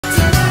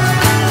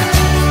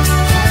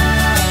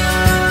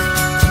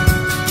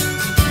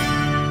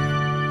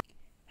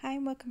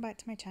Welcome back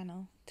to my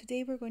channel.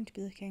 Today we're going to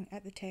be looking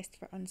at the test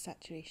for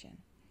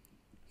unsaturation.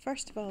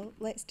 First of all,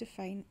 let's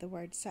define the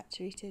words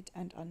saturated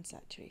and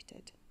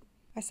unsaturated.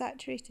 A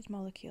saturated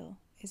molecule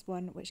is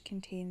one which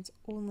contains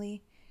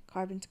only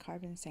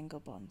carbon-to-carbon single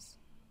bonds.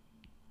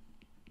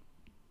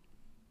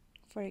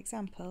 For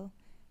example,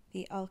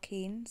 the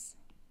alkanes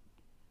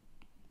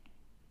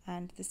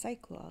and the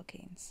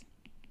cycloalkanes.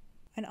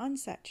 An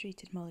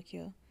unsaturated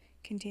molecule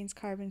contains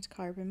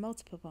carbon-to-carbon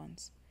multiple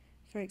bonds.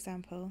 For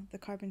example, the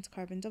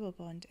carbon-to-carbon double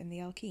bond in the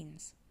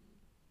alkenes.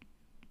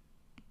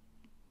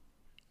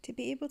 To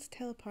be able to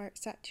tell apart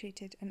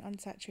saturated and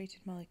unsaturated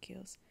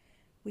molecules,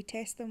 we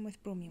test them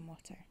with bromine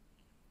water.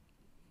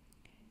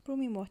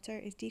 Bromine water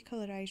is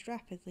decolorized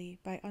rapidly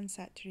by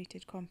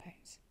unsaturated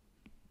compounds.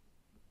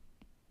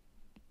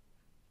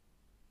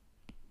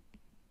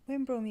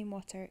 When bromine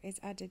water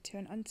is added to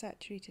an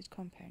unsaturated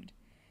compound,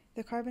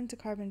 the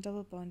carbon-to-carbon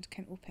double bond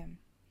can open.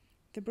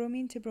 The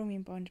bromine to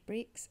bromine bond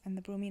breaks and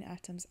the bromine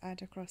atoms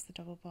add across the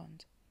double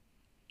bond.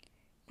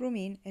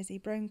 Bromine is a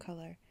brown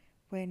colour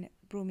when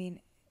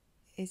bromine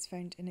is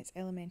found in its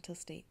elemental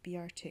state,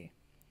 Br2.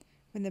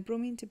 When the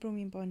bromine to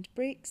bromine bond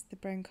breaks, the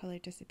brown colour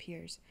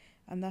disappears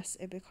and thus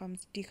it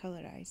becomes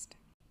decolorised.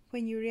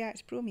 When you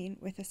react bromine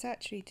with a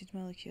saturated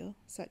molecule,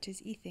 such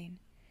as ethane,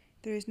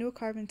 there is no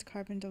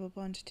carbon-to-carbon double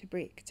bond to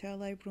break to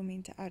allow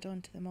bromine to add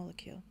on to the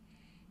molecule.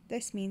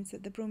 This means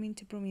that the bromine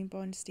to bromine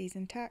bond stays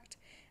intact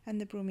and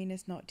the bromine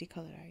is not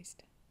decolorised.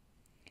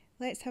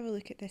 Let's have a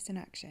look at this in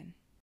action.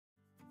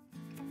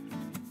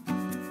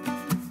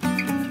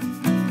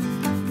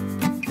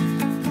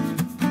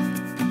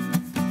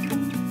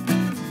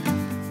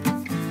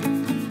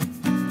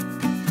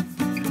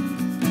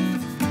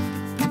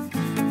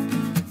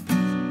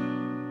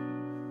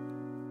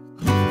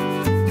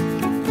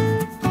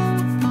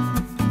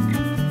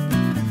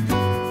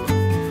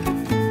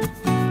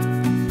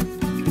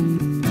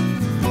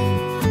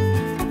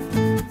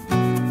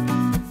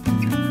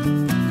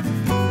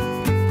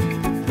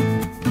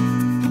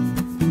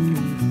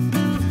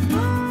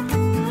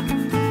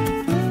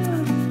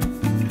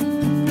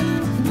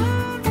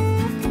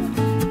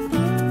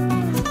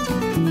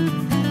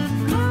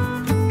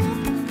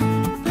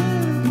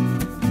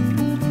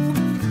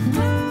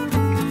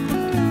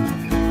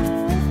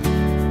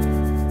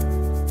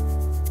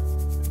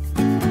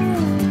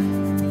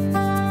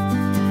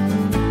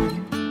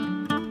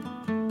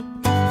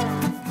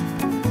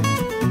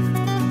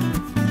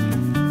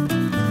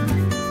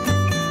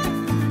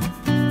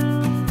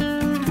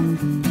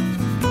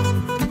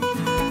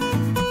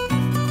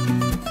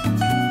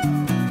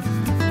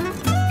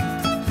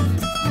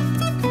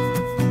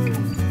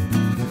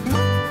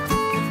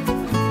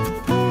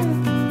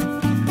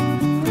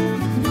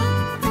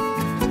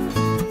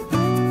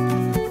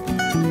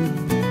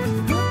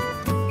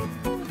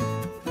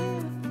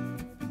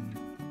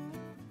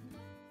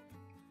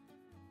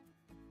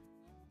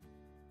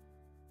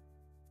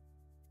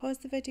 Pause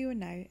the video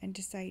now and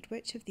decide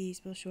which of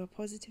these will show a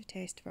positive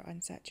test for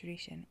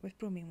unsaturation with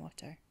bromine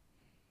water.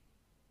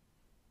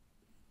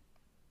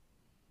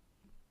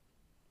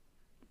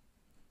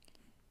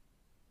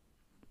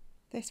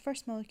 This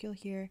first molecule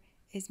here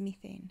is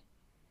methane.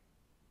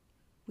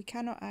 We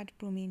cannot add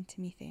bromine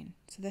to methane,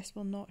 so this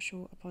will not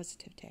show a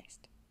positive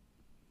test.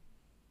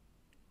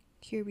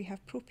 Here we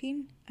have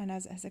propene, and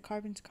as it has a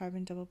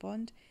carbon-to-carbon double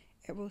bond,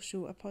 it will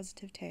show a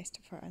positive test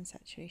for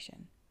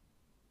unsaturation.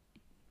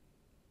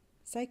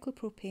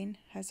 Cyclopropane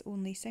has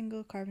only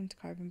single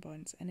carbon-to-carbon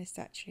bonds and is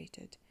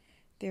saturated,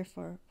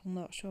 therefore will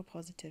not show a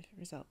positive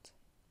result.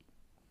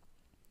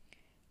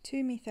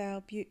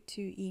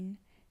 2-methyl-but2-ene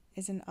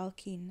is an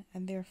alkene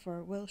and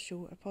therefore will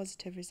show a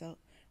positive result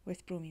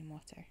with bromine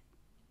water.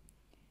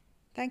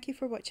 Thank you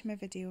for watching my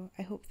video.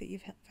 I hope that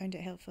you've found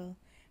it helpful.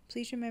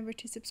 Please remember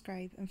to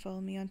subscribe and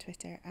follow me on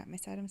Twitter at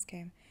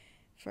MissAdamsChem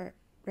for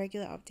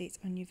regular updates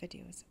on new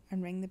videos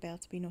and ring the bell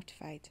to be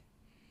notified.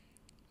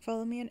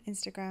 Follow me on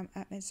Instagram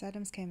at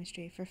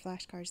MissAdamsChemistry for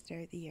flashcards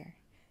throughout the year.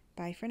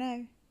 Bye for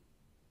now.